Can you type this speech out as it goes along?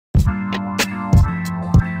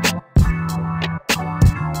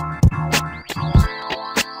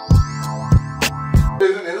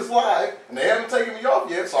right? And they haven't taken me off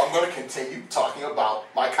yet, so I'm going to continue talking about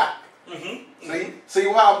my cock. See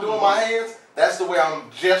how I'm doing my hands? That's the way I'm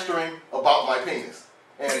gesturing about my penis.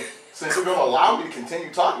 And since you're going to allow me to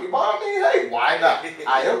continue talking about it, I mean, hey, why not?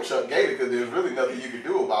 I am Chuck Gator because there's really nothing you can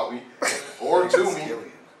do about me or to me.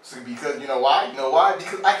 So because you know why? You know why?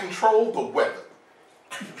 Because I control the weather.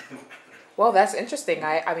 Well, that's interesting.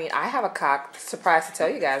 I mean, I have a cock. Surprised to tell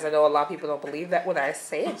you guys. I know a lot of people don't believe that when I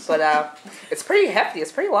say it, but it's pretty hefty.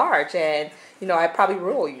 It's pretty large, and you know, I probably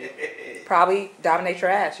rule you. Probably dominate your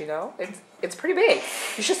ass. You know, it's pretty big.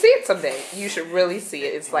 You should see it someday. You should really see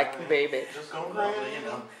it. It's like very big. Just go Well, you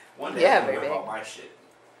know, one day Yeah, I'm gonna very about big. my shit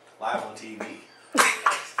live on TV. In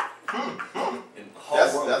the whole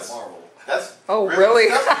That's- world that's- of Marvel. That's Oh, really?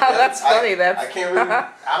 That's funny. I can't really.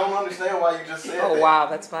 I don't understand why you just said that. Oh wow,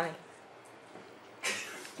 that's funny.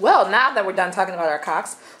 Well, now that we're done talking about our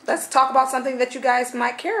cocks, let's talk about something that you guys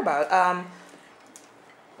might care about.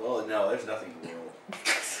 Well, no, there's nothing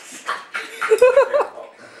real.